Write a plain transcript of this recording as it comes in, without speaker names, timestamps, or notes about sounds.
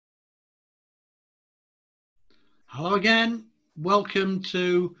Hello again. Welcome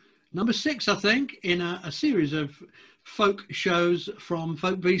to number 6, I think, in a series of folk shows from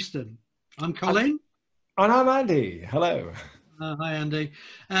Folk Beeston. I'm Colin. And I'm Andy. Hello. Hi, Andy.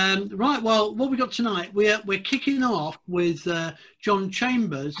 Right, well, what we got tonight, we're kicking off with John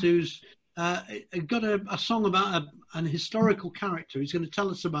Chambers, who's got a song about an historical character. He's going to tell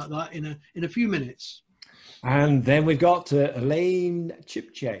us about that in a few minutes. And then we've got Elaine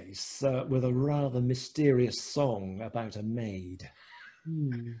Chipchase with a rather mysterious song about a maid.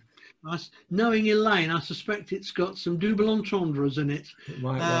 Knowing Elaine, I suspect it's got some double entendres in it.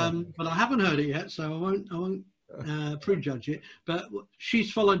 Right, well. But I haven't heard it yet, so I won't prejudge it. But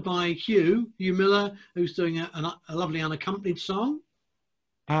she's followed by Hugh Miller, who's doing a lovely unaccompanied song.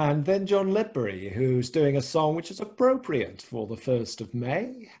 And then John Ledbury, who's doing a song which is appropriate for the 1st of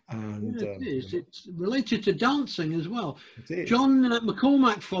May. And yeah, it is. It's related to dancing as well. It is. John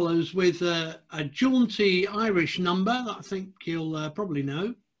McCormack follows with a jaunty Irish number that I think you'll probably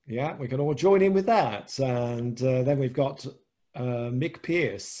know. Yeah, we can all join in with that. And then we've got Mick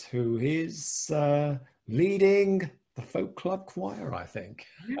Pearce, who is leading the folk club choir, I think.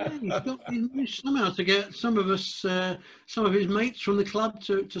 Yeah, he managed somehow to get some of us, some of his mates from the club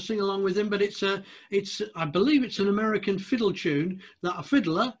to sing along with him. But it's I believe it's an American fiddle tune that a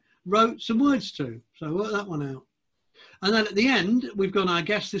fiddler wrote some words to. So work that one out. And then at the end, we've got our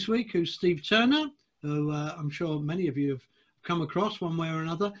guest this week, who's Steve Turner, who I'm sure many of you have come across one way or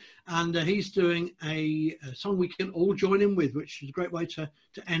another. And he's doing a song we can all join in with, which is a great way to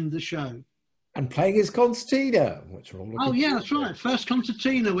end the show. And playing his concertina, which we're all looking yeah, that's right. First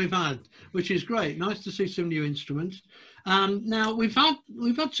concertina we've had, which is great. Nice to see some new instruments. Now we've had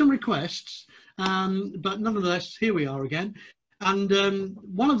some requests, but nonetheless, here we are again. And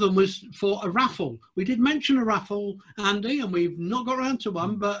one of them was for a raffle. We did mention a raffle, Andy, and we've not got around to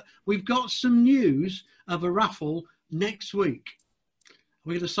one, but we've got some news of a raffle next week.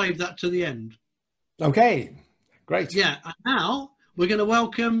 We're going to save that to the end. Okay, great. Yeah, and now we're going to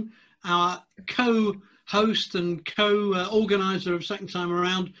welcome our co-host and co-organiser of Second Time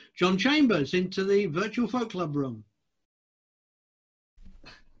Around, John Chambers, into the Virtual Folk Club room.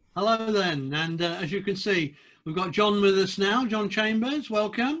 Hello then, and as you can see, we've got John with us now. John Chambers,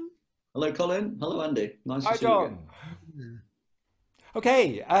 welcome. Hello, Colin. Hello, Andy. Nice to see John. you again.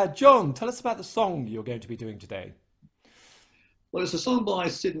 Okay, John, tell us about the song you're going to be doing today. Well, it's a song by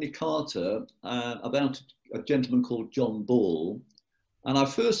Sydney Carter about a gentleman called John Ball. And I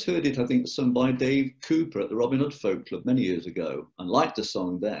first heard it, I think, sung by Dave Cooper at the Robin Hood Folk Club many years ago, and liked the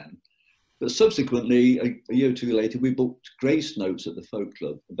song then. But subsequently, a year or two later, we booked Grace Notes at the Folk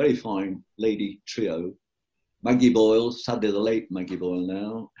Club, a very fine lady trio. Maggie Boyle, sadly the late Maggie Boyle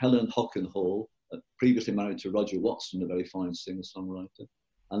now, Helen Hockenhall, previously married to Roger Watson, a very fine singer-songwriter,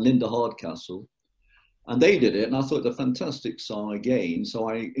 and Linda Hardcastle. And they did it, and I thought it was a fantastic song again, so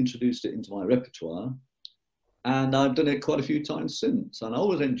I introduced it into my repertoire. And I've done it quite a few times since, and I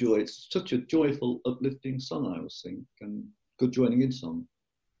always enjoy it. It's such a joyful, uplifting song, I always think, and good joining in song.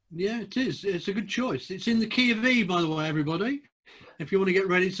 Yeah, it is. It's a good choice. It's in the key of E, by the way, everybody, if you want to get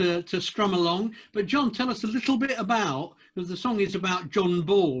ready to strum along. But John, tell us a little bit about, because the song is about John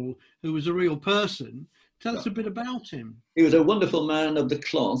Ball, who was a real person. Tell us a bit about him. He was a wonderful man of the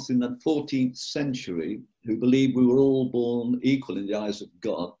cloth in the 14th century who believed we were all born equal in the eyes of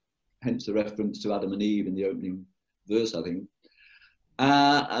God. Hence the reference to Adam and Eve in the opening verse, I think.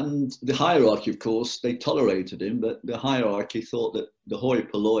 And the hierarchy, of course, they tolerated him, but the hierarchy thought that the hoi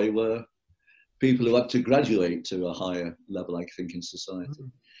polloi were people who had to graduate to a higher level, I think, in society.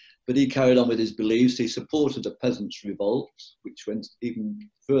 But he carried on with his beliefs. He supported the peasants' revolt, which went even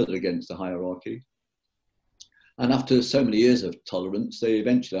further against the hierarchy. And after so many years of tolerance, they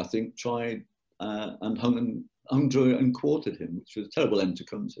eventually, I think, tried and hung and quartered him, which was a terrible end to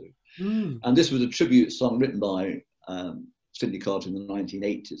come to. And this was a tribute song written by Sydney Carter in the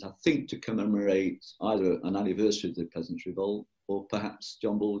 1980s, I think to commemorate either an anniversary of the Peasants' Revolt or perhaps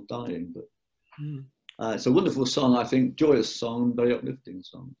John Ball dying. But it's a wonderful song, I think, joyous song, very uplifting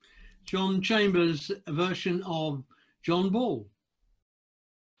song. John Chambers' version of John Ball.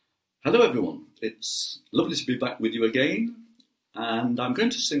 Hello, everyone. It's lovely to be back with you again. And I'm going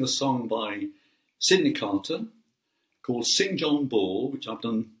to sing a song by Sydney Carter called Sing John Ball, which I've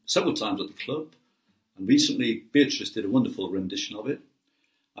done several times at the club. And recently, Beatrice did a wonderful rendition of it.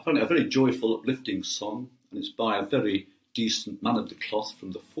 I found it a very joyful, uplifting song, and it's by a very decent man of the cloth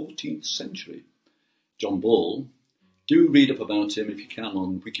from the 14th century, John Ball. Do read up about him if you can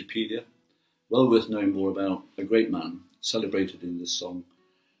on Wikipedia. Well worth knowing more about a great man celebrated in this song.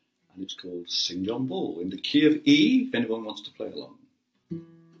 And it's called Sing John Ball in the key of E, if anyone wants to play along.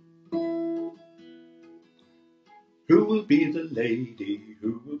 will be the lady?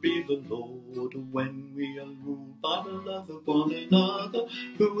 Who will be the Lord when we are ruled by the love of one another?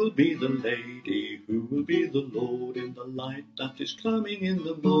 Who will be the lady? Who will be the Lord in the light that is coming in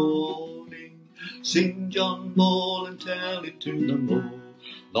the morning? Sing John Ball and tell it to them all.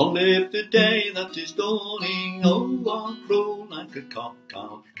 Long live the day that is dawning. Oh, I'll crow like a cock,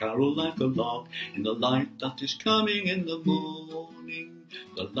 I'll carol like a lark in the light that is coming in the morning.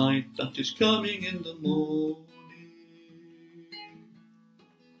 The light that is coming in the morning.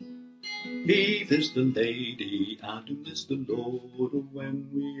 Eve is the lady, Adam is the Lord, when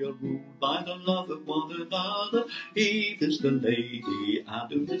we are ruled by the love of one another. Eve is the lady,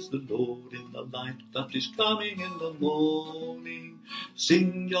 Adam is the Lord, in the light that is coming in the morning.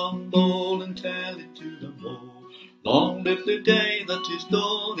 Sing John Ball and tell it to them all. Long live the day that is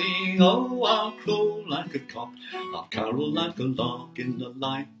dawning. Oh, I'll crow like a cock, I'll carol like a lark in the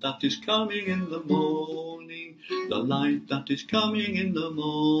light that is coming in the morning. The light that is coming in the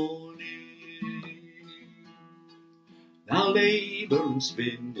morning. Now labour and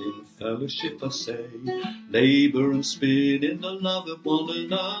spin in fellowship, I say. Labour and spin in the love of one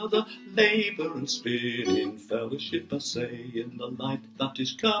another. Labour and spin in fellowship, I say, in the light that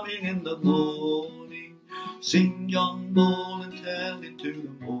is coming in the morning. Sing John Ball and tell it to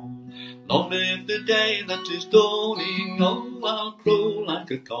them all. Long live the day that is dawning. Oh, I'll crow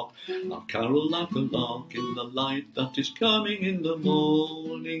like a cock, I'll carol like a lark in the light that is coming in the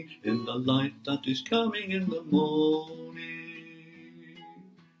morning. In the light that is coming in the morning.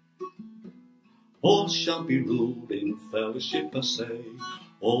 All shall be ruled in fellowship, I say.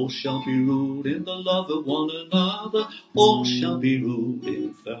 All shall be ruled in the love of one another. All shall be ruled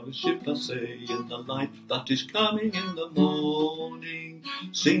in fellowship, I say, in the light that is coming in the morning.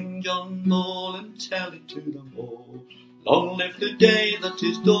 Sing John Ball and tell it to them all. Long live the day that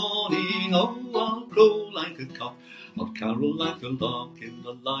is dawning. Oh, I'll crow like a cock, I'll carol like a lark in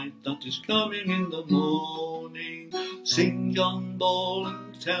the light that is coming in the morning. Sing John Ball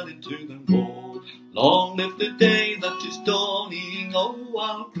and tell it to them all. Long live the day that is dawning. Oh,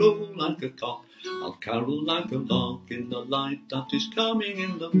 I'll crow like a cock, I'll carol like a lark in the light that is coming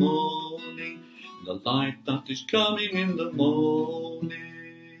in the morning. The light that is coming in the morning.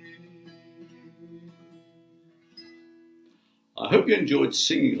 I hope you enjoyed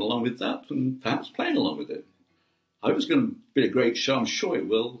singing along with that and perhaps playing along with it. I hope it's going to be a great show. I'm sure it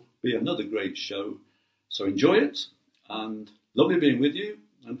will be another great show. So enjoy it, and lovely being with you,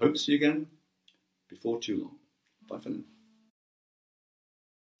 and hope to see you again before too long. Bye for now.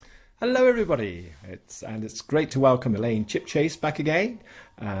 Hello everybody, it's great to welcome Elaine Chipchase back again.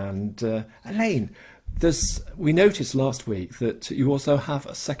 And Elaine, we noticed last week that you also have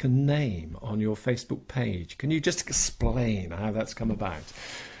a second name on your Facebook page. Can you just explain how that's come about?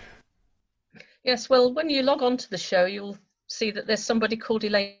 Yes, well, when you log on to the show, you'll see that there's somebody called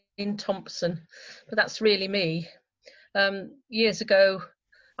Elaine Thompson, but that's really me. Years ago,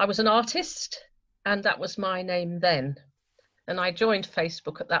 I was an artist, and that was my name then. And I joined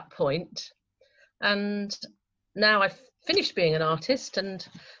Facebook at that point. And now I've finished being an artist, and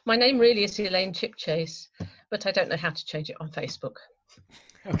my name really is Elaine Chipchase, but I don't know how to change it on Facebook.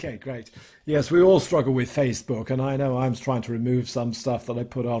 Okay, great. Yes, we all struggle with Facebook, and I know I'm trying to remove some stuff that I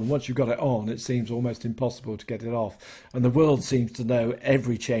put on. Once you've got it on, it seems almost impossible to get it off. And the world seems to know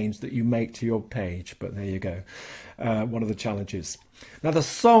every change that you make to your page, but there you go. One of the challenges. Now, the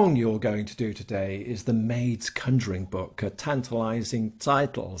song you're going to do today is the Maid's Conjuring book, a tantalising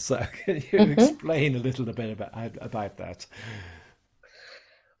title. So can you explain a little bit about that?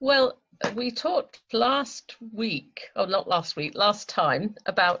 Well, we talked last time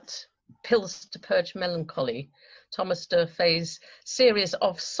about Pills to Purge Melancholy, Thomas Durfay's series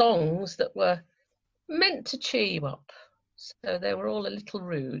of songs that were meant to cheer you up. So they were all a little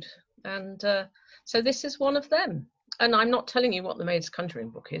rude. And so this is one of them. And I'm not telling you what the Maid's Conjuring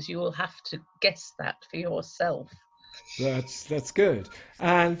book is. You will have to guess that for yourself. That's good.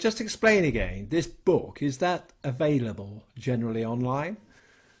 And just explain again, this book, is that available generally online?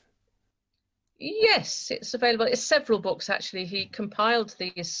 Yes, it's available. It's several books, actually. He compiled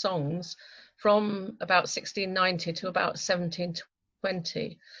these songs from about 1690 to about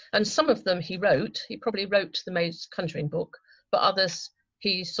 1720. And some of them he wrote. He probably wrote the Maid's Conjuring book, but others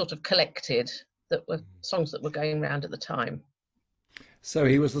he sort of collected that were songs that were going around at the time. So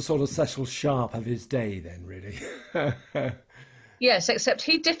he was the sort of Cecil Sharp of his day then, really. Yes, except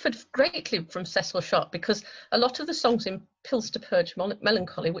he differed greatly from Cecil Sharp, because a lot of the songs in Pills to Purge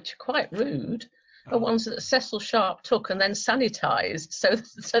Melancholy, which are quite rude, are ones that Cecil Sharp took and then sanitized so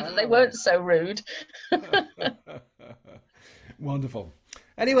that they weren't so rude. Wonderful.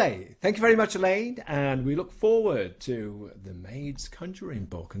 Anyway, thank you very much, Elaine, and we look forward to the Maid's Conjuring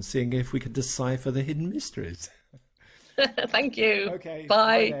book and seeing if we can decipher the hidden mysteries. Thank you. Okay.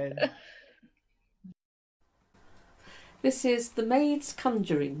 Bye. Bye. This is The Maid's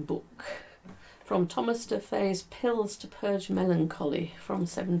Conjuring book from Thomas de Fay's Pills to Purge Melancholy from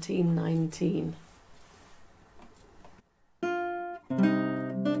 1719.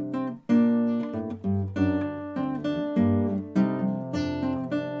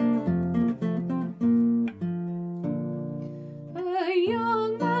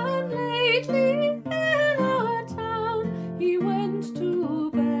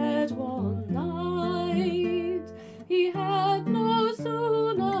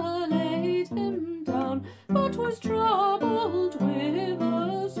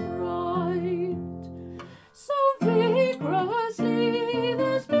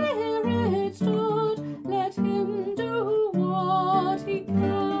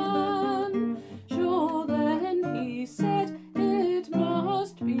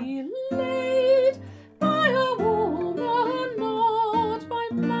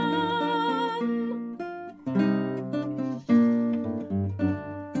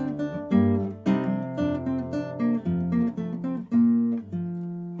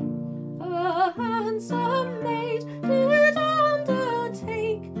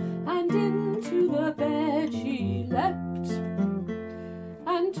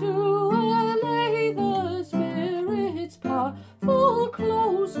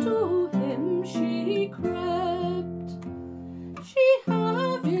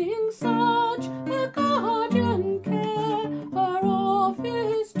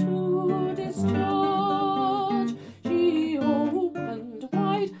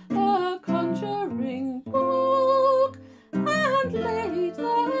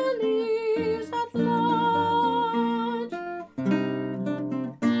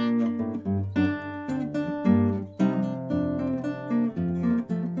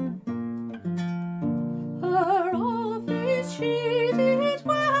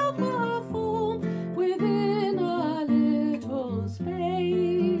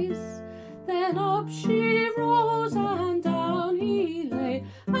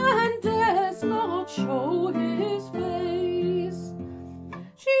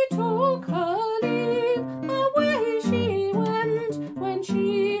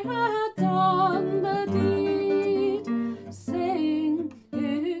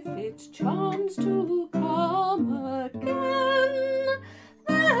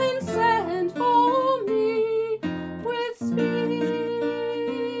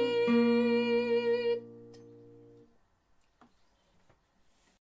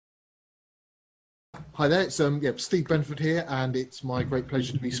 Hi there, it's Steve Benford here, and it's my great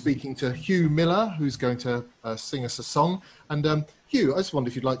pleasure to be speaking to Hugh Miller, who's going to sing us a song. And Hugh, I just wonder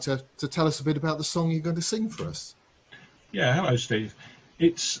if you'd like to tell us a bit about the song you're going to sing for us. Yeah, hello, Steve.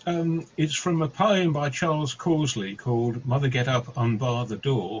 It's from a poem by Charles Causley called Mother Get Up, Unbar the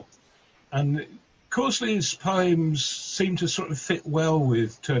Door. And Causley's poems seem to sort of fit well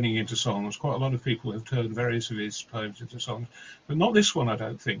with turning into songs. Quite a lot of people have turned various of his poems into songs, but not this one, I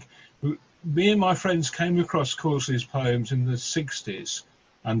don't think. Me and my friends came across Causley's poems in the 60s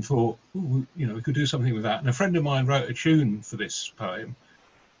and thought, ooh, you know, we could do something with that. And a friend of mine wrote a tune for this poem,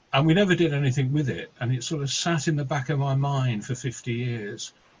 and we never did anything with it. And it sort of sat in the back of my mind for 50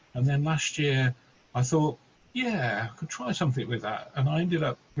 years. And then last year, I thought, yeah, I could try something with that. And I ended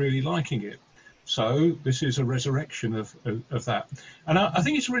up really liking it. So this is a resurrection of that. And I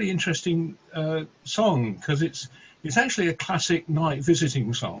think it's a really interesting song, because it's actually a classic night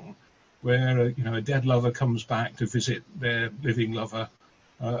visiting song, where you know, a dead lover comes back to visit their living lover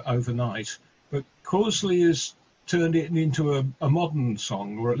overnight. But Causley has turned it into a modern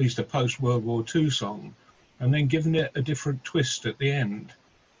song, or at least a post-World War II song, and then given it a different twist at the end.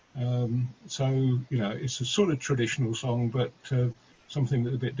 So you know, it's a sort of traditional song, but something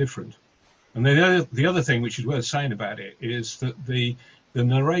that's a bit different. And the other thing which is worth saying about it is that the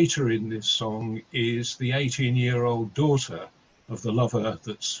narrator in this song is the 18-year-old daughter of the lover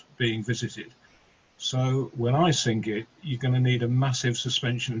that's being visited. So when I sing it, you're going to need a massive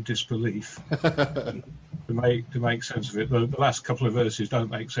suspension of disbelief to make sense of it. The last couple of verses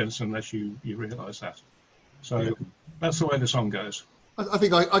don't make sense unless you realise that. So that's the way the song goes. I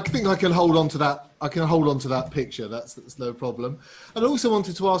think I can hold on to that. I can hold on to that picture. That's no problem. And I also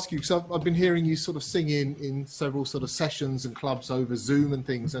wanted to ask you, because I've been hearing you sort of sing in several sort of sessions and clubs over Zoom and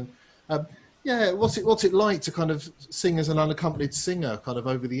things, and yeah, what's it like to kind of sing as an unaccompanied singer, kind of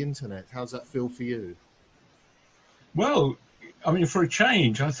over the internet? How's that feel for you? Well, I mean, for a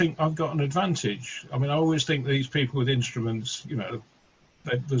change, I think I've got an advantage. I mean, I always think these people with instruments, you know,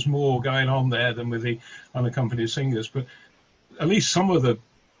 there's more going on there than with the unaccompanied singers. But at least some of the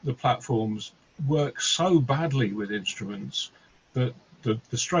platforms work so badly with instruments that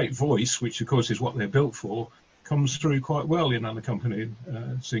the straight voice, which of course is what they're built for, comes through quite well in unaccompanied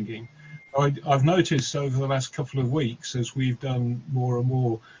singing. I've noticed over the last couple of weeks, as we've done more and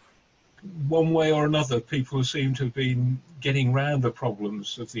more, one way or another, people seem to have been getting round the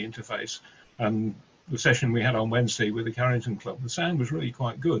problems of the interface. And the session we had on Wednesday with the Carrington Club, the sound was really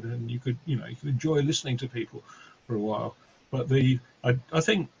quite good, and you could enjoy listening to people for a while. But I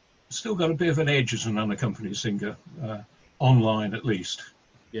think still got a bit of an edge as an unaccompanied singer, online at least.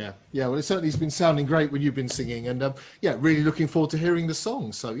 Yeah, well, it certainly has been sounding great when you've been singing, and yeah, really looking forward to hearing the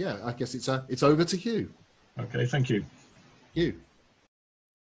song. So yeah, I guess it's over to Hugh. Okay, thank you. Hugh.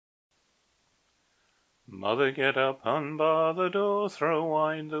 Mother, get up, unbar the door, throw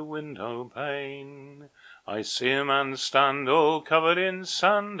wide the window pane. I see a man stand all covered in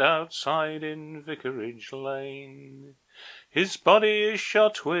sand outside in Vicarage Lane. His body is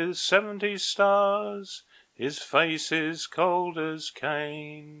shot with 70 stars, his face is cold as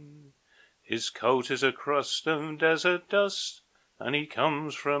cane. His coat is a crust of desert dust, and he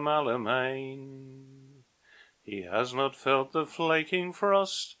comes from Alamein. He has not felt the flaking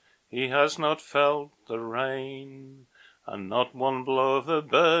frost, he has not felt the rain, and not one blow of the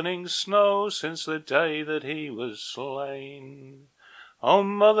burning snow since the day that he was slain. O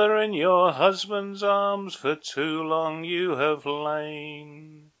mother, in your husband's arms for too long you have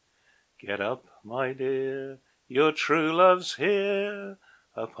lain. Get up, my dear, your true love's here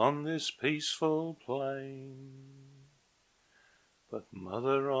upon this peaceful plain. But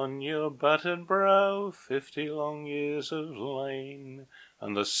mother, on your battered brow 50 long years have lain,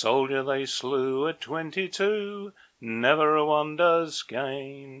 and the soldier they slew at 22 never a one does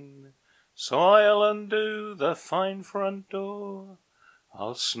gain. So I'll undo the fine front door,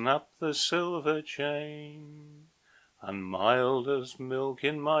 I'll snap the silver chain, and mild as milk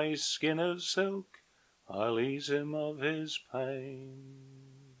in my skin of silk, I'll ease him of his pain.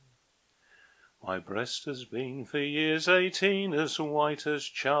 My breast has been for years 18 as white as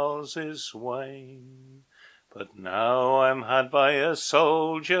Charles's wane, but now I'm had by a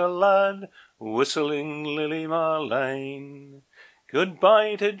soldier lad whistling Lily Marlene.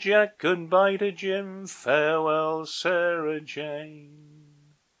 Goodbye to Jack, goodbye to Jim, farewell Sarah Jane.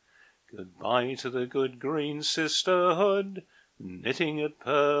 Goodbye to the good green sisterhood, knitting at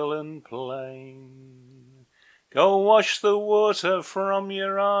Pearl and Plain. Go wash the water from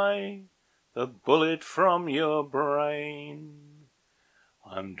your eye, the bullet from your brain.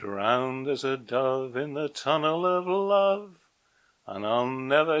 I'm drowned as a dove in the tunnel of love, and I'll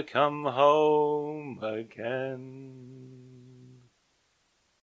never come home again.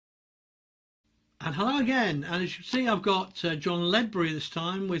 And hello again, and as you see, I've got John Ledbury this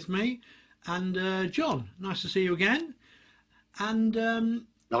time with me. And John, nice to see you again. And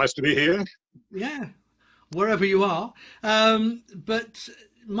nice to be here. Yeah, wherever you are. But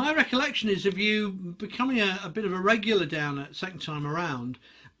my recollection is of you becoming a bit of a regular down at Second Time Around,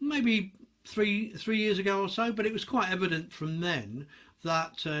 maybe three years ago or so. But it was quite evident from then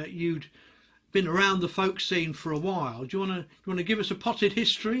that you'd been around the folk scene for a while. Do you want to give us a potted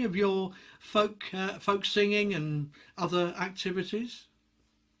history of your folk singing and other activities?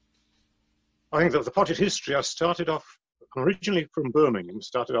 I think that the potted history, I started off originally from Birmingham,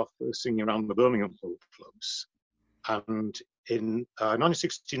 started off singing around the Birmingham folk clubs. And in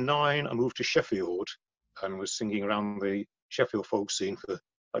 1969, I moved to Sheffield and was singing around the Sheffield folk scene for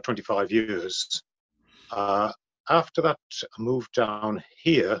about 25 years. After that, I moved down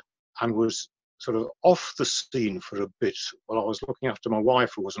here and was sort of off the scene for a bit while I was looking after my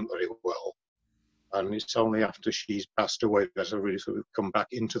wife, who wasn't very well. And it's only after she's passed away that I really sort of come back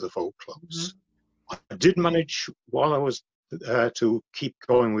into the folk clubs. Mm-hmm. I did manage, while I was there, to keep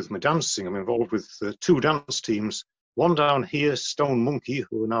going with my dancing. I'm involved with 2 dance teams, one down here, Stone Monkey,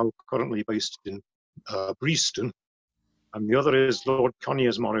 who are now currently based in Beeston, and the other is Lord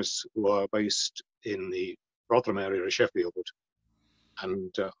Conyers Morris, who are based in the Rotherham area of Sheffield.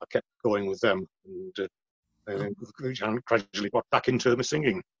 And I kept going with them, and gradually got back into my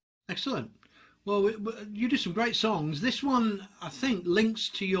singing. Excellent. Well, you do some great songs. This one, I think, links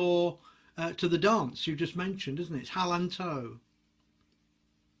to your to the dance you just mentioned, isn't it? It's Hal-an-Tow.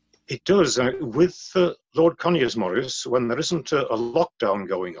 It does. With Lord Conyers Morris, when there isn't a lockdown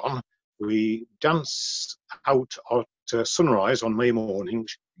going on, we dance out at sunrise on May morning.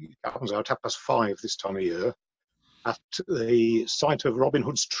 It happens out 5:30 this time of year, at the site of Robin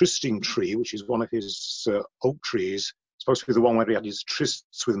Hood's trysting tree, which is one of his oak trees, supposed to be the one where he had his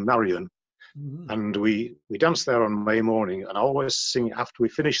trysts with Marion. And we danced there on May morning, and I always sing, after we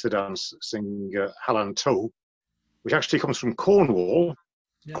finish the dance, sing Hal-an-Tow, which actually comes from Cornwall,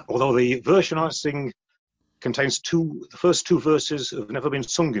 although the version I sing contains the first two verses have never been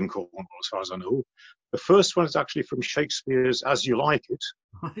sung in Cornwall, as far as I know. The first one is actually from Shakespeare's As You Like It,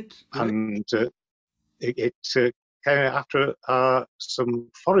 Right. and it came after some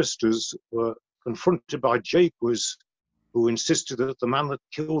foresters were confronted by Jaques, who insisted that the man that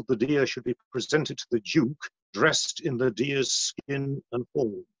killed the deer should be presented to the Duke dressed in the deer's skin and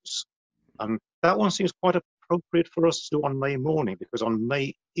horns. And that one seems quite appropriate for us to do on May morning, because on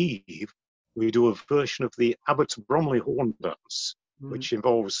May Eve, we do a version of the Abbott's Bromley horn dance, which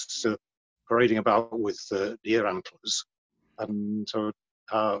involves parading about with deer antlers. And so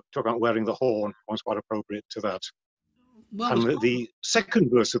talking about wearing the horn was quite appropriate to that. Well, and the second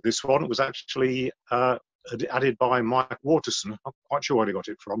verse of this one was actually added by Mike Waterson. I'm not quite sure where he got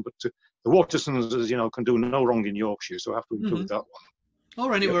it from, but the Watersons, as you know, can do no wrong in Yorkshire, so I have to include that one.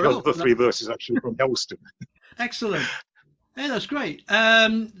 Or anywhere The else. other three verses actually from Helston. Excellent. Yeah, that's great.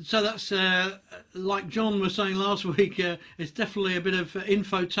 So that's like John was saying last week. It's definitely a bit of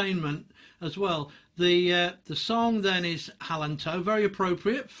infotainment as well. The song then is Hal-an-Tow, very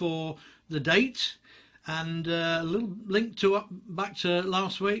appropriate for the date, and a little link to back to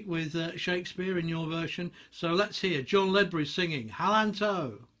last week with Shakespeare in your version. So let's hear John Ledbury singing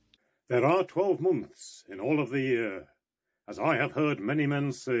Hal-an-Tow. There are 12 months in all of the year, as I have heard many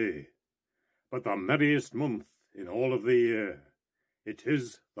men say, but the merriest month in all of the year, it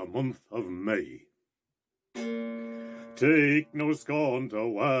is the month of May. Take no scorn to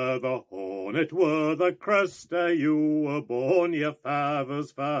wear the horn, it were the crest ere you were born. Your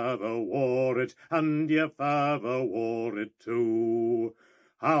father's father wore it, and your father wore it too.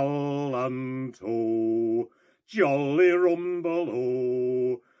 Hal-an-Tow, jolly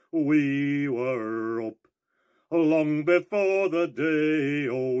rumble-o, we were up long before the day,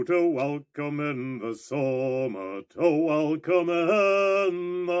 oh, to welcome in the summer, to welcome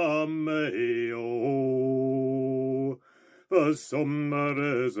in the May, oh. The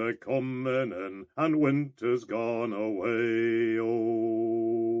summer is a-coming in, and winter's gone away,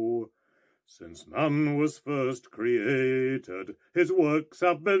 oh. Since man was first created, his works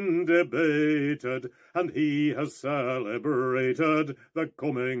have been debated, and he has celebrated the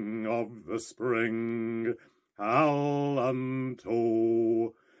coming of the spring. Hal-an-Tow,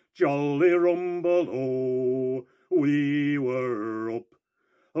 jolly rumble-o, we were up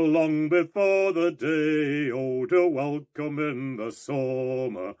long before the day, oh, to welcome in the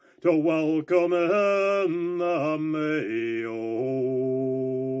summer, to welcome in the May, oh.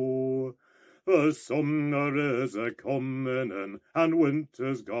 The summer is a-coming in, and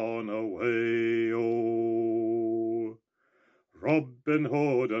winter's gone away, oh. Robin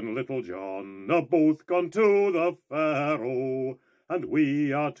Hood and Little John are both gone to the fair, oh, and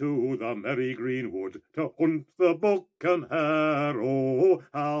we are to the merry greenwood to hunt the buck and hare, oh.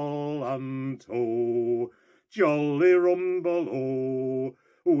 Hal-an-Tow, jolly rumble-o,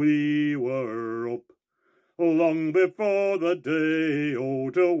 we were up long before the day, oh,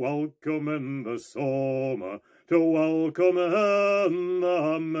 to welcome in the summer, to welcome in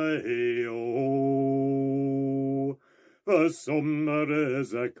the May, oh. The summer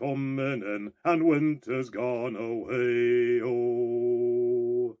is a-coming in, and winter's gone away,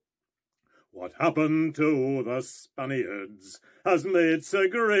 oh. What happened to the Spaniards has made so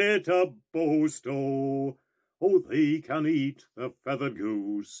great a boast, oh. Oh, they can eat the feathered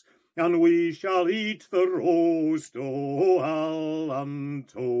goose, and we shall eat the roast, oh.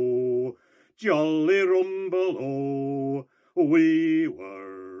 Hal-an-Tow, jolly rumble-o, we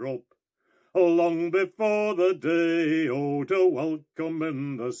were up long before the day, oh, to welcome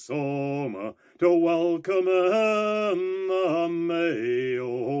in the summer, to welcome in the May,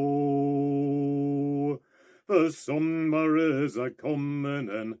 oh. The summer is a-coming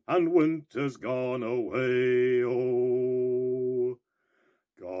in, and winter's gone away, oh.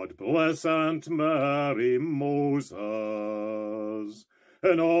 God bless Aunt Mary Moses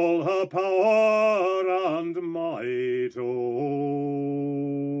in all her power and might, oh.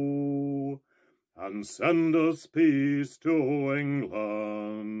 And send us peace to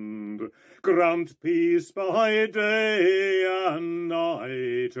England, grant peace by day and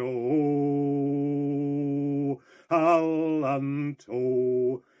night, oh. Hal-an-Tow,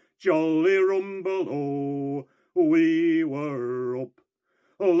 jolly rumble-o, we were up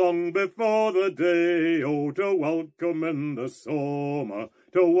long before the day, oh, to welcome in the summer,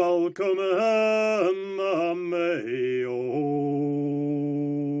 to welcome in the May, oh.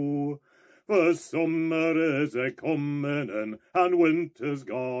 for summer is a coming and winter's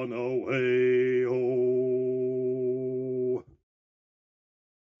gone away. Oh.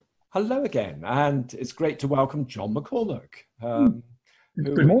 Hello again, and it's great to welcome John McCormack.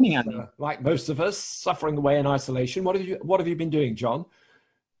 Good morning, Andy. Like most of us, suffering away in isolation. What have you been doing, John?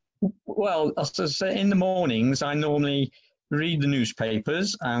 Well, as I say, in the mornings, I normally read the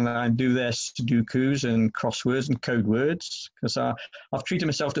newspapers and I do their Sudokus and crosswords and code words, because I've treated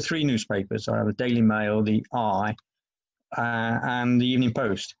myself to 3 newspapers. I have the Daily Mail, the Eye, and the Evening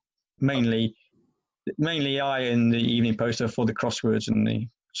Post. Mainly Eye and the Evening Post are for the crosswords and the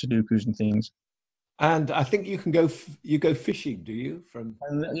Sudokus and things. And I think you go fishing, do you?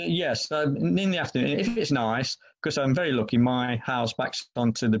 Yes, in the afternoon, if it's nice, because I'm very lucky. My house backs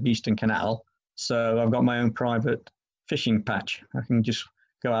onto the Beeston Canal, so I've got my own private fishing patch. I can just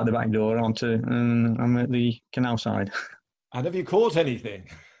go out the back door and I'm at the canal side. And have you caught anything?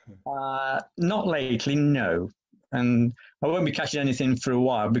 Not lately, no. And I won't be catching anything for a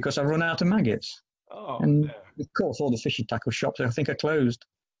while because I've run out of maggots. Oh, and no. Of course, all the fishing tackle shops, I think, are closed.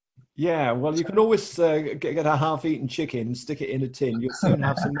 Yeah, well, you can always get a half-eaten chicken, stick it in a tin. You'll soon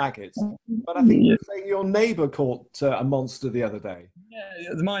have some maggots. But I think you're saying your neighbour caught a monster the other day.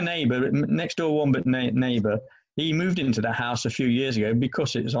 Yeah, my neighbour, next door one but neighbour, he moved into the house a few years ago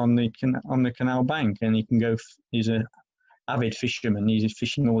because it's on the canal bank, and he can go. He's an avid fisherman. He's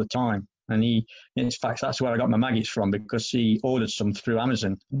fishing all the time, and in fact, that's where I got my maggots from, because he ordered some through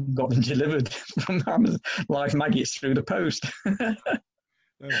Amazon, got them delivered from Amazon, live maggots through the post.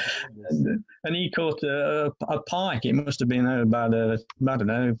 And he caught a pike. It must have been about I don't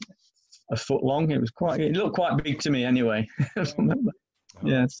know, a foot long. It looked quite big to me anyway.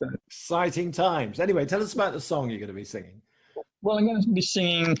 Yeah, so. Exciting times. Anyway, tell us about the song you're going to be singing. Well, I'm going to be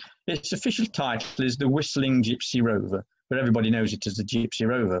singing, its official title is The Whistling Gypsy Rover, but everybody knows it as the Gypsy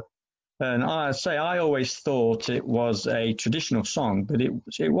Rover. And I always thought it was a traditional song, but it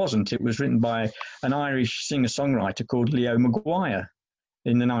wasn't. It was written by an Irish singer-songwriter called Leo Maguire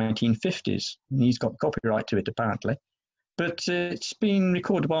in the 1950s. He's got copyright to it, apparently. But it's been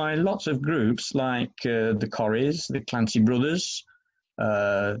recorded by lots of groups like the Corries, the Clancy Brothers,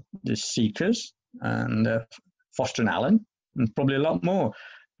 the Seekers, and Foster and Allen, and probably a lot more.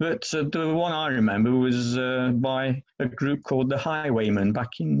 But the one I remember was by a group called the Highwaymen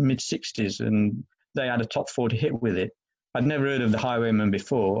back in mid-60s, and they had a top 40 hit with it. I'd never heard of the Highwaymen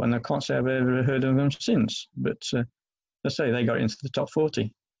before, and I can't say I've ever heard of them since. But let's say they got into the top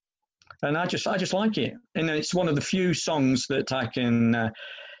 40, and I just like it. And it's one of the few songs that I can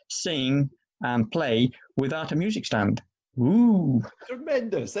sing and play without a music stand. Ooh,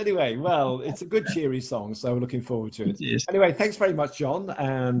 tremendous. Anyway, well, it's a good cheery song, so we're looking forward to it. Yes. Anyway, thanks very much, John,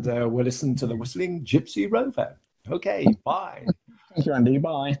 and we'll listen to the Whistling Gypsy Rover. Okay, bye. Thank you, Andy.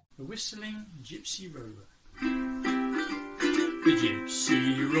 Bye. The Whistling Gypsy Rover. The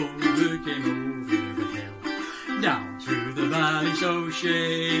Gypsy Rover came over the hill, down through the valley so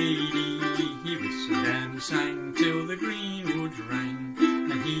shady. He whistled and sang till the greenwood rang,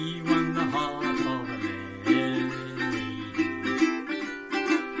 and he won the heart of a lady.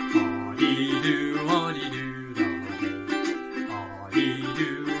 Haw-dee-doo, haw-dee-doo, da-dee.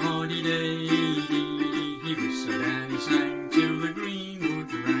 Haw-dee-doo, haw-dee-day. He whistled and he sang till the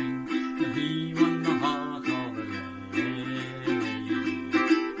greenwood rang, and he won the heart of a lady.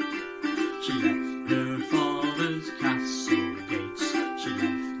 She left her father's castle gates, she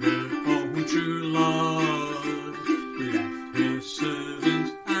left her own true love, left her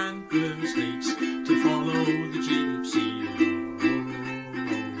servants and her estates to follow the gypsy rover.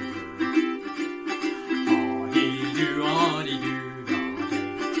 Haw-dee-doo, haw-dee-doo, da-dee.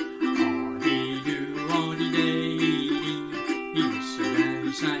 Haw-dee-doo, haw-dee-day. He whistled and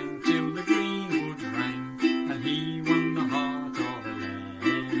he sang till the greenwood rang, and he won the heart of a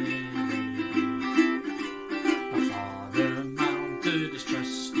lady. My father mounted his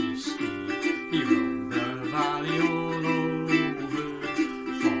trusty steed, he rode the valley all over,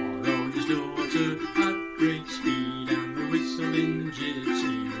 followed his daughter at great speed, and the whistling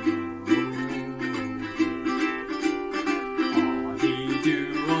gypsy rover. Haw-dee-doo,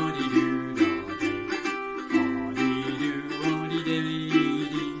 haw-dee-doo, da-dee. Haw-dee-doo, haw-dee-day.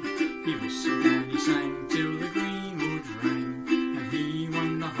 He whistled and he sang till the greenwood rang, and he won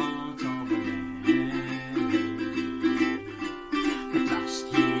the heart of a lady. At last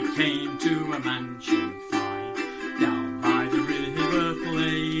he came to a mansion fine, down by the river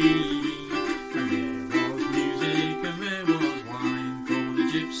Play, and there was music and there was wine for the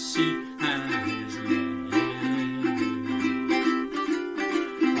gypsy and his lady.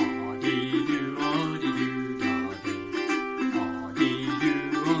 Haw-dee-doo, haw-dee-doo, da-dee. Haw-dee-doo,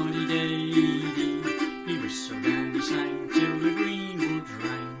 haw-dee-day.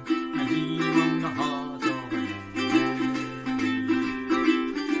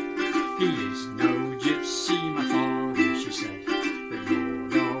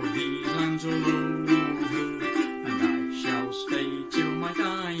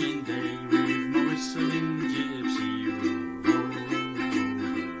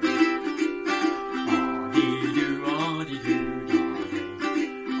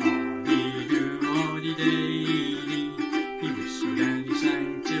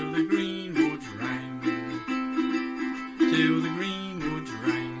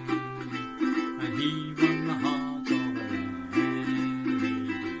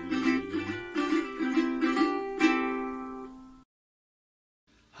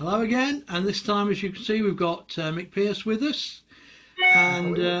 Hello again, and this time, as you can see, we've got Mick Pearce with us.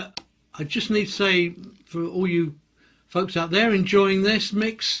 And I just need to say, for all you folks out there enjoying this,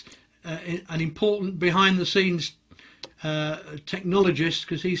 Mick's an important behind-the-scenes technologist,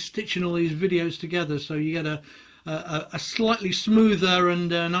 because he's stitching all these videos together, so you get a slightly smoother and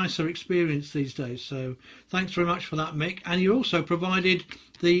nicer experience these days. So thanks very much for that, Mick. And you also provided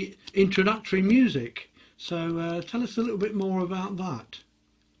the introductory music. So tell us a little bit more about that.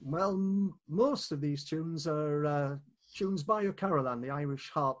 Well, most of these tunes are tunes by O'Carolan, the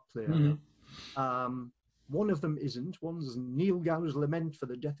Irish harp player. Mm-hmm. One of them isn't. One's Neil Gow's Lament for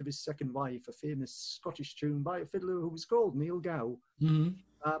the Death of His Second Wife, a famous Scottish tune by a fiddler who was called Neil Gow. Mm-hmm.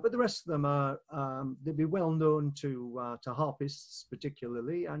 But the rest of them are, they'd be well known to harpists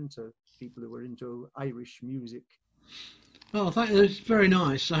particularly, and to people who are into Irish music. Well, it's very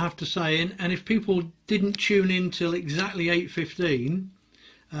nice, I have to say. And if people didn't tune in till exactly 8:15,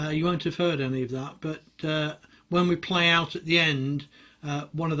 you won't have heard any of that. But when we play out at the end,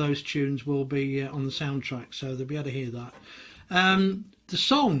 one of those tunes will be on the soundtrack, so they'll be able to hear that. The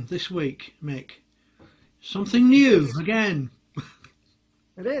song this week, Mick, something new again.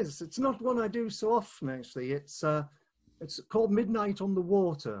 It is. It's not one I do so often, actually. It's called Midnight on the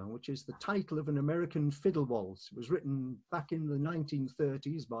Water, which is the title of an American fiddle waltz. It was written back in the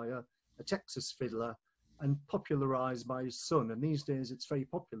 1930s by a Texas fiddler and popularized by his son. And these days it's very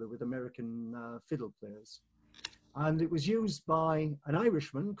popular with American fiddle players. And it was used by an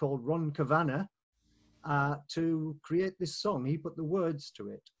Irishman called Ron Kavanagh to create this song. He put the words to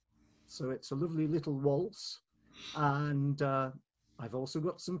it. So it's a lovely little waltz. And I've also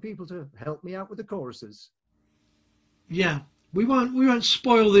got some people to help me out with the choruses. Yeah, we won't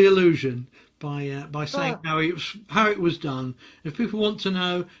spoil the illusion by saying how it was done. If people want to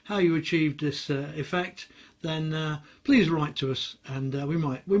know how you achieved this effect, then please write to us, and we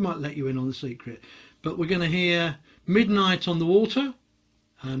might let you in on the secret. But we're going to hear Midnight on the Water,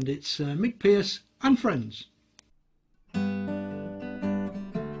 and it's Mick Pearce and friends.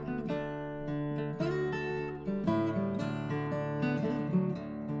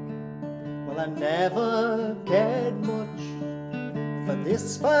 I never cared much for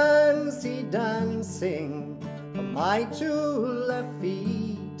this fancy dancing, but my two left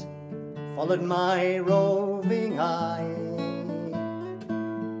feet followed my roving eye.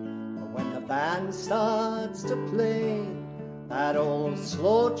 But when the band starts to play that old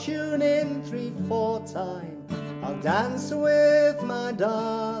slow tune in 3/4 time, I'll dance with my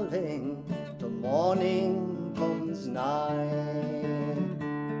darling till morning comes nigh.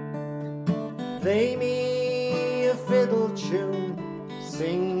 Play me a fiddle tune,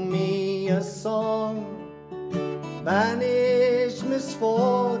 sing me a song, banish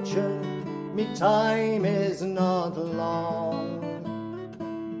misfortune, me time is not long.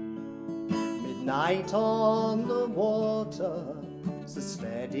 Midnight on the water, so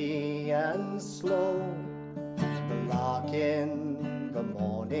steady and slow, the lark in the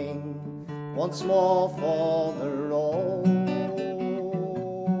morning once more for the roll.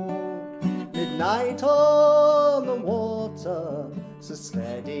 Midnight on the water, so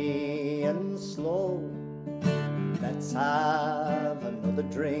steady and slow. Let's have another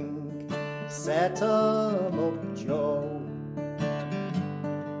drink, set 'em up, Joe.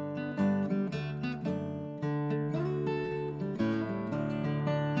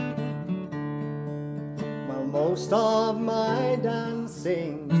 Well, most of my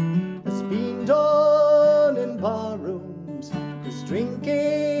dancing has been done in barrooms, 'cause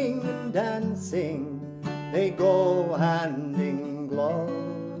drinking and dancing, they go hand in glove.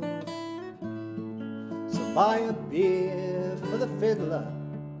 So buy a beer for the fiddler,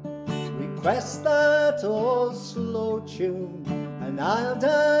 request that old slow tune, and I'll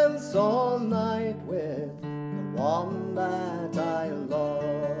dance all night with the one that I love.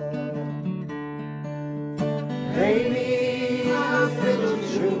 Play me a fiddle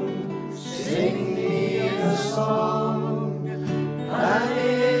tune, sing me a song,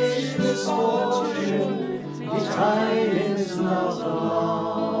 banish misfortune, each time is not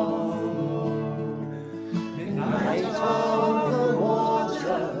long. Midnight on the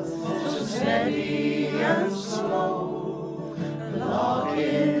water, so steady and slow, the lark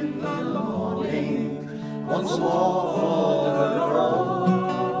in the morning once more for the road.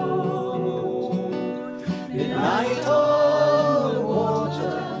 Midnight on the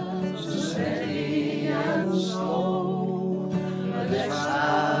water, so steady and slow, let's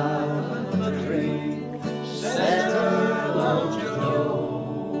have another drink, set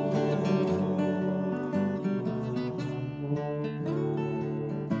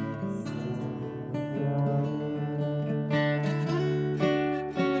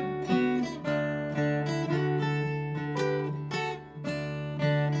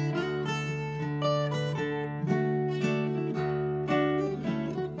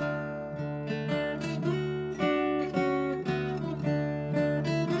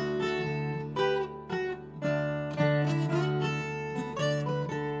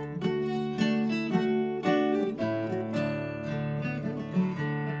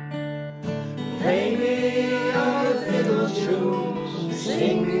tune,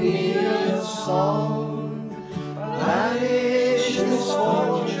 sing me a song. Banish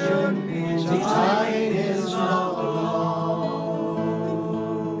misfortune, the time is not long.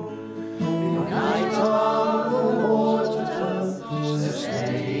 The night on the water, so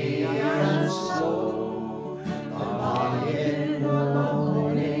steady and slow. The morning in the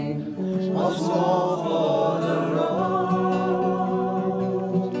morning, once more for the road.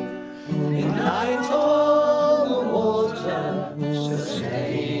 The night on the water, so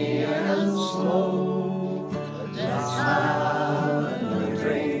steady and slow. Let's have another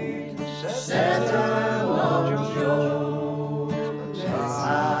drink, settle on Joe. Let's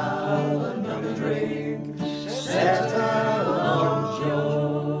have another drink, settle on Joe.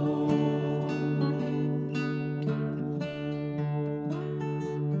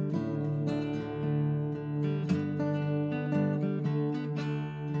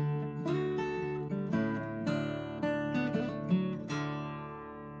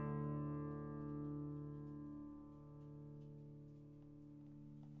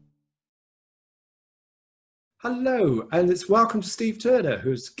 Hello, and it's welcome to Steve Turner,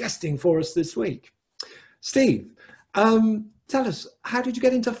 who's guesting for us this week. Steve, tell us, how did you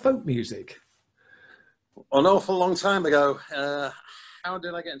get into folk music? An awful long time ago. How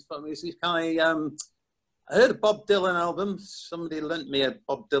did I get into folk music? I heard a Bob Dylan album. Somebody lent me a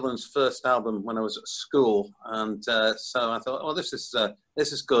Bob Dylan's first album when I was at school, and so I thought, oh, this is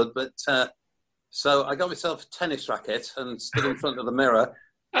good. But so I got myself a tennis racket and stood in front of the mirror.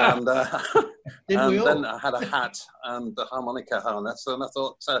 And, and then I had a hat and a harmonica harness, and I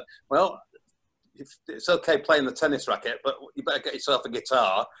thought, well, it's okay playing the tennis racket, but you better get yourself a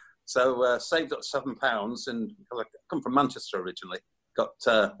guitar. So saved up £7, and I come from Manchester originally.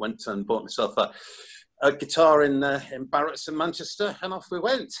 Went and bought myself a guitar in Barrett's in Manchester, and off we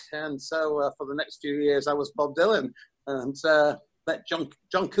went. And so for the next few years, I was Bob Dylan, and met John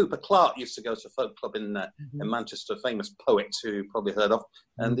Cooper Clarke used to go to a folk club in Manchester, famous poet who you probably heard of,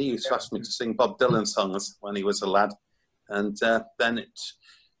 and he used to ask me to sing Bob Dylan songs when he was a lad. And then it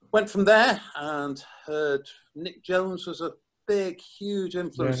went from there, and heard Nick Jones was a big, huge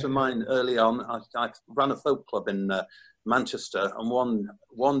influence of mine early on. I ran a folk club in Manchester, and one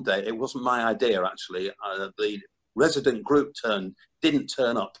day, it wasn't my idea actually, the resident group didn't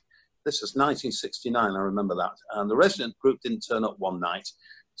turn up. This was 1969, I remember that. And the resident group didn't turn up one night.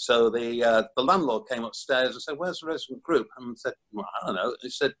 So the landlord came upstairs and said, where's the resident group? And I said, well, I don't know. He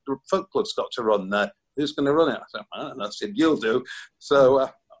said, the folk club's got to run there. Who's going to run it? I said, I don't know. I said, you'll do. So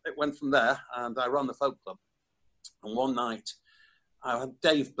it went from there, and I ran the folk club. And one night, I had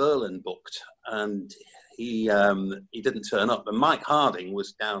Dave Berlin booked, and he didn't turn up. And Mike Harding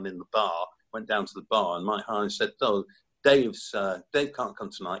was down in the bar, went down to the bar, and Mike Harding said, oh, Dave can't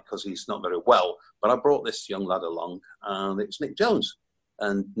come tonight because he's not very well, but I brought this young lad along, and it's Nick Jones.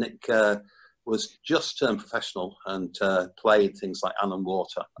 And Nick was just turned professional and played things like Ann and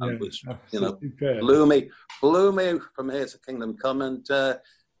Water, and which blew me from here to Kingdom Come, and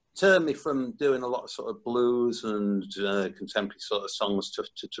turned me from doing a lot of sort of blues and contemporary sort of songs to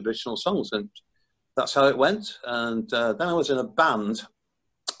traditional songs, and that's how it went. And then I was in a band,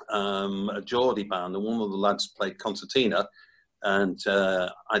 a Geordie band, and one of the lads played concertina, and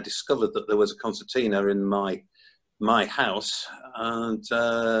I discovered that there was a concertina in my house, and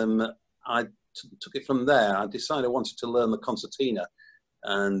I took it from there. I decided I wanted to learn the concertina,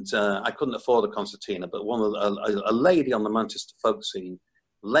 and I couldn't afford a concertina, but a lady on the Manchester folk scene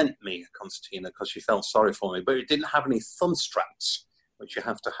lent me a concertina because she felt sorry for me, but it didn't have any thumb straps, which you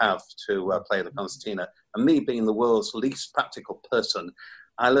have to play the concertina. And me being the world's least practical person,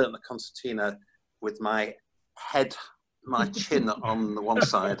 I learned the concertina with my head, my chin on the one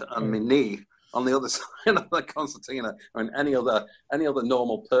side and my knee on the other side of the concertina. I mean, any other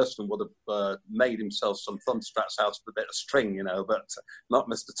normal person would have made himself some thumb straps out of a bit of string, but not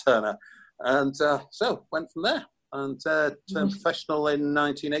Mr. Turner. And so went from there, and turned professional in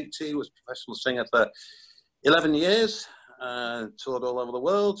 1980, was a professional singer for 11 years, toured all over the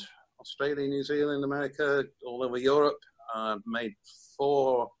world, Australia, New Zealand, America, all over Europe. Made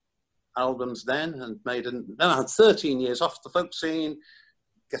 4 albums then, and then I had 13 years off the folk scene,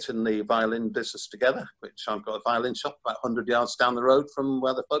 getting the violin business together, which I've got a violin shop about 100 yards down the road from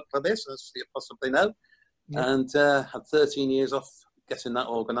where the folk club is, as you possibly know. And had 13 years off getting that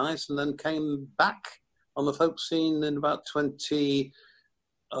organised, and then came back on the folk scene in about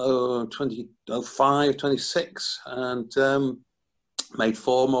 2005, 26, and made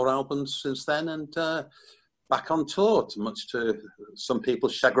 4 more albums since then, and back on tour, much to some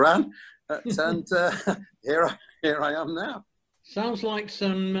people's chagrin. And here I am now. Sounds like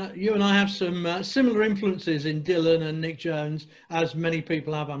some you and I have some similar influences in Dylan and Nick Jones, as many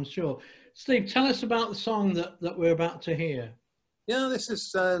people have, I'm sure. Steve, tell us about the song that we're about to hear. Yeah, this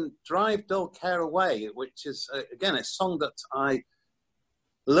is Drive Dull Care Away, which is, again, a song that I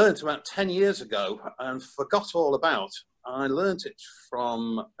learnt about 10 years ago and forgot all about. I learnt it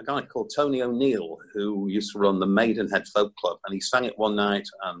from a guy called Tony O'Neill, who used to run the Maidenhead Folk Club, and he sang it one night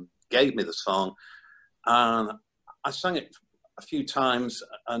and gave me the song. And I sang it a few times,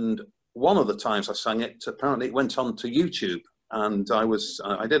 and one of the times I sang it, apparently it went on to YouTube. And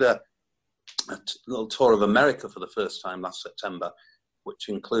I did a little tour of America for the first time last September, which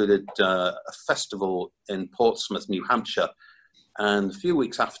included a festival in Portsmouth, New Hampshire. And a few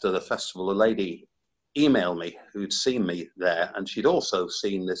weeks after the festival, a lady emailed me who'd seen me there, and she'd also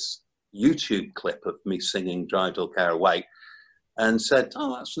seen this YouTube clip of me singing Drive Dull Care Away, and said,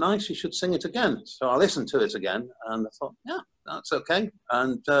 "Oh, that's nice, you should sing it again." So I listened to it again, and I thought, yeah, that's okay,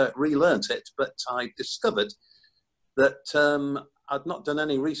 and relearnt it. But I discovered that I'd not done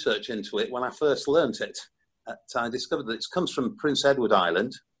any research into it when I first learnt it. I discovered that it comes from Prince Edward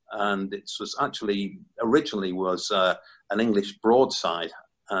Island, and it was actually originally was an English broadside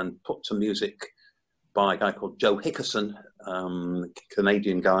and put to music by a guy called Joe Hickerson,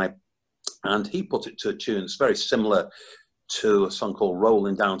 Canadian guy, and he put it to a tune that's very similar to a song called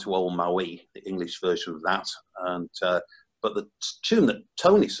Rolling Down to Old Maui, the English version of that. And but the tune that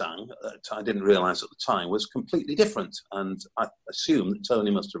Tony sang, that I didn't realise at the time, was completely different. And I assume that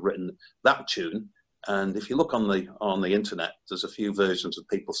Tony must have written that tune. And if you look on the internet, there's a few versions of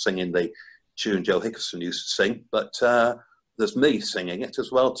people singing the tune Joe Hickerson used to sing, but there's me singing it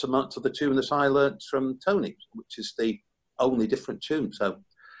as well to the tune that I learnt from Tony, which is the only different tune. So,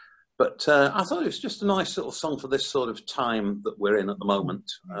 but I thought it was just a nice little song for this sort of time that we're in at the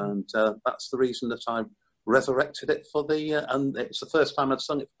moment, and that's the reason that I resurrected it for and it's the first time I'd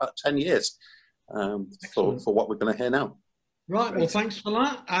sung it for about 10 years for what we're going to hear now. Right, well, thanks for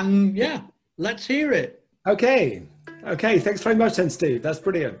that, and yeah, let's hear it. Okay, thanks very much then, Steve. That's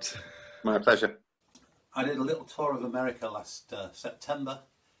brilliant. My pleasure. I did a little tour of America last September,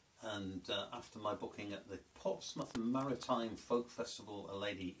 and after my booking at the Portsmouth Maritime Folk Festival, a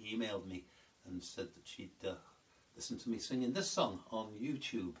lady emailed me and said that she'd listened to me singing this song on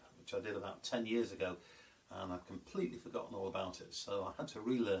YouTube, which I did about 10 years ago, and I've completely forgotten all about it, so I had to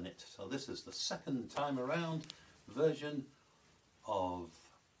relearn it. So this is the second time around version of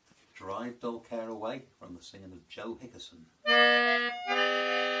Drive Dull Care Away from the singing of Joe Hickerson.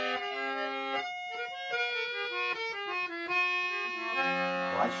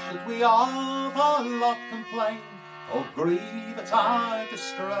 Why should we of our lot complain, or grieve at our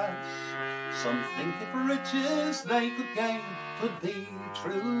distress? Some think if riches they could gain could be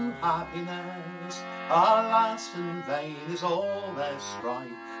true happiness. Alas, in vain is all their strife,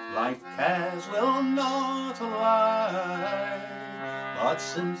 life cares will not allay. But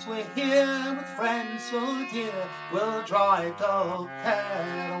since we're here with friends so dear, we'll drive dull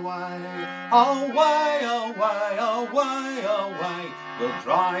care away. Away, away, away, away, we'll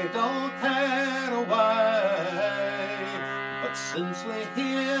drive dull care away. But since we're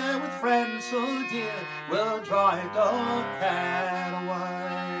here with friends so dear, we'll drive dull care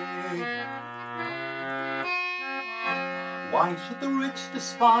away. Why should the rich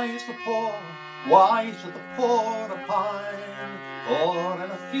despise the poor? Why should the poor repine? For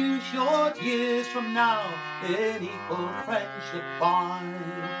in a few short years from now, in equal friendship bind.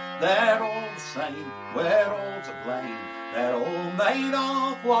 They're all the same, we're all to blame, they're all made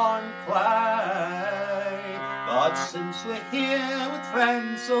of one clay. But since we're here with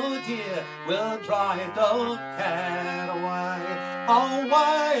friends so dear, we'll drive dull care away.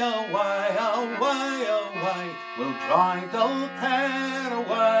 Away, away, away, away, we'll drive dull care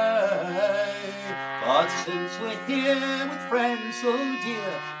away. But since we're here with friends so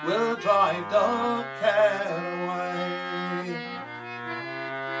dear, we'll drive dull care away.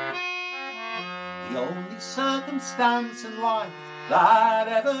 The only circumstance in life that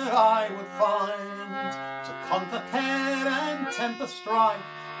ever I would find to conquer care and temper strife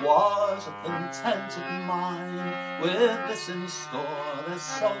was a contented mind. With this in store, there's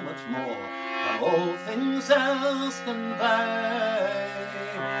so much more than all things else convey.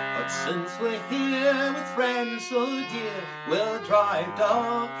 But since we're here with friends so dear, we'll drive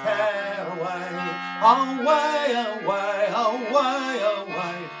dull care away. Away, away, away,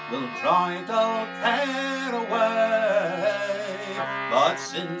 away, we'll drive dull care away. But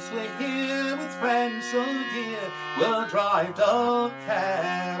since we're here with friends so dear, we'll drive dull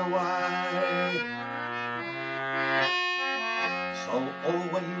care away. So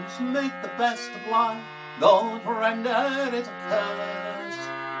always make the best of life, don't render it a curse,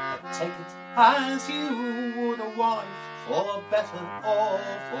 but take it as you would a wife, for better or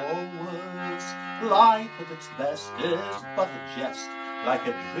for worse. Life at its best is but a jest, like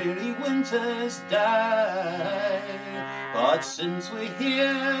a dreary winter's day. But since we're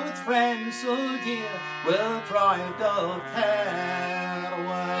here with friends so dear, we'll drive the care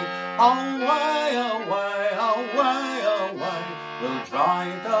away. Away, away, away, away, we'll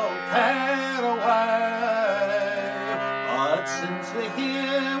drive the care away. But since we're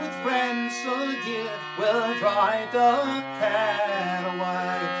here with friends so dear, we'll drive the care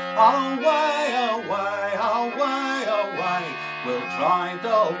away. Away, away, away, away, we'll drive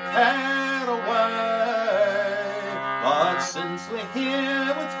the care away. But since we're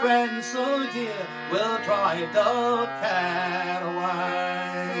here with friends so dear, we'll drive the care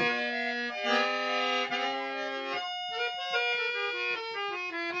away.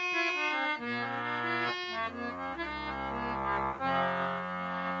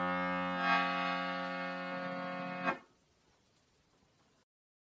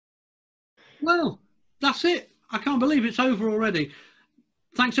 Well, that's it. I can't believe it's over already.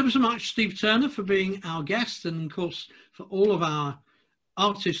 Thanks ever so much, Steve Turner, for being our guest, and of course for all of our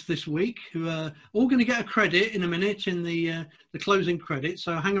artists this week, who are all going to get a credit in a minute in the closing credits,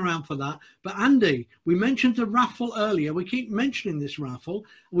 so hang around for that. But Andy, we mentioned the raffle earlier. We keep mentioning this raffle.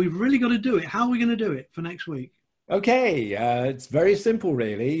 We've really got to do it. How are we going to do it for next week? Okay, it's very simple,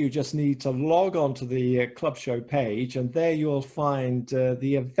 really. You just need to log on to the Club Show page, and there you'll find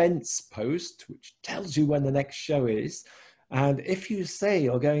the events post, which tells you when the next show is. And if you say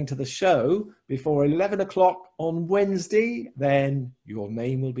you're going to the show before 11 o'clock on Wednesday, then your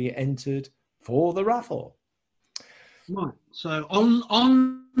name will be entered for the raffle. Right. So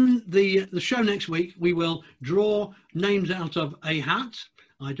on the show next week, we will draw names out of a hat.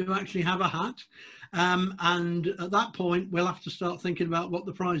 I do actually have a hat. And at that point, we'll have to start thinking about what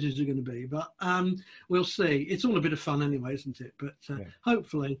the prizes are going to be. But we'll see. It's all a bit of fun anyway, isn't it? But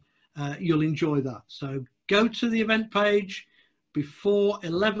hopefully you'll enjoy that. So go to the event page before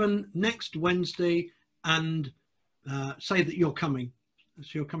 11 next Wednesday and say that you're coming. So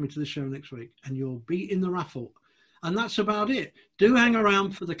you're coming to the show next week and you'll be in the raffle. And that's about it. Do hang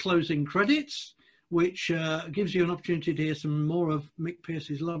around for the closing credits, which gives you an opportunity to hear some more of Mick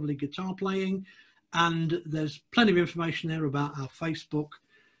Pearce's lovely guitar playing. And there's plenty of information there about our Facebook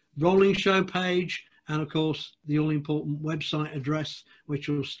Rolling Show page, and of course the all-important website address, which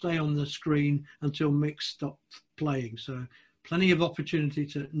will stay on the screen until Mick stops playing. So plenty of opportunity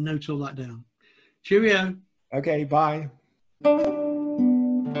to note all that down. Cheerio. Okay, bye.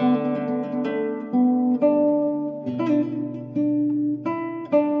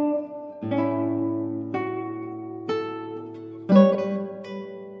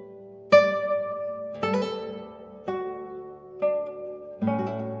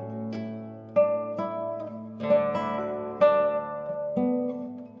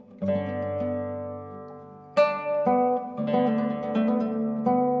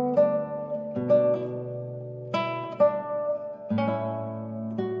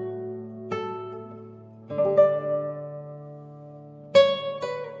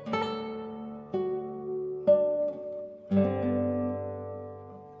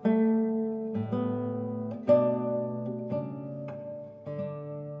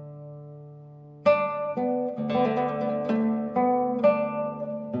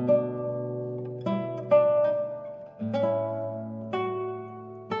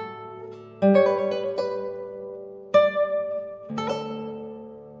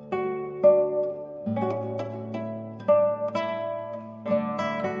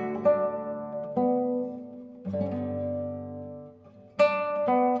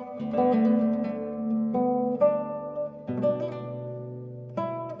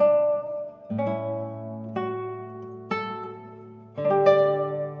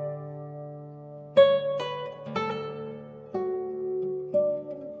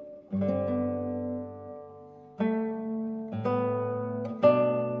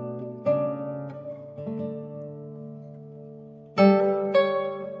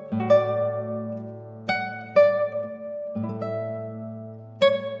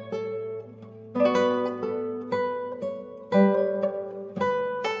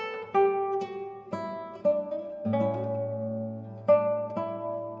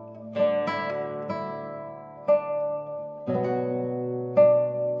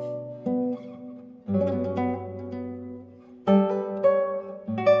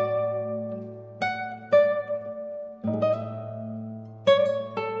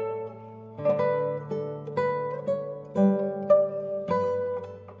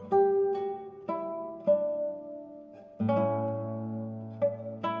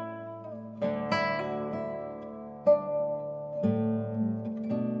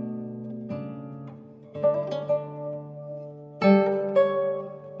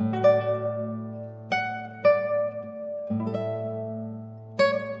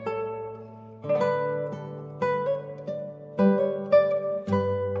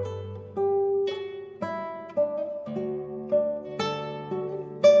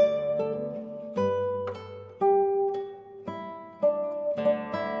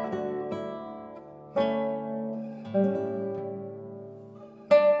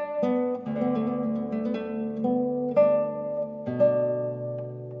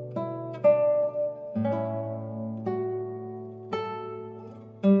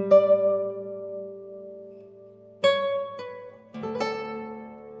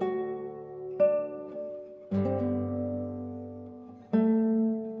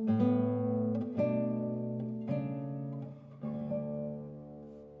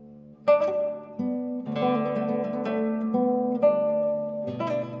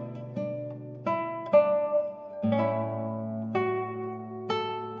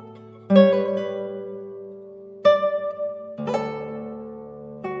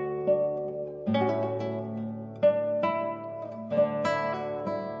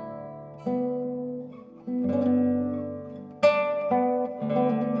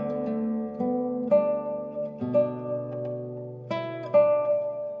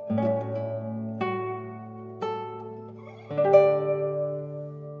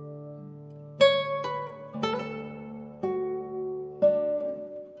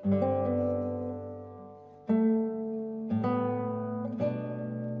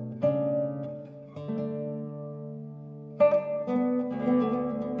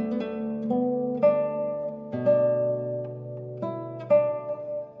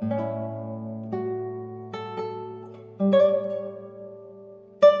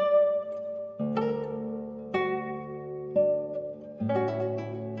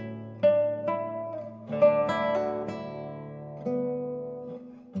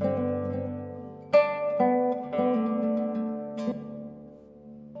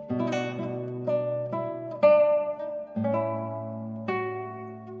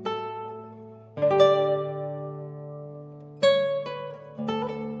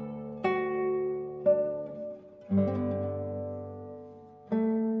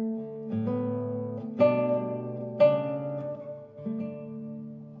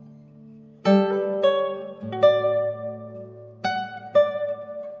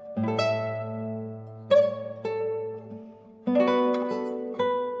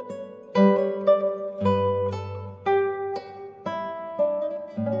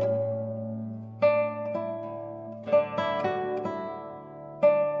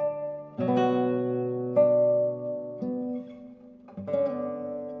 Thank you.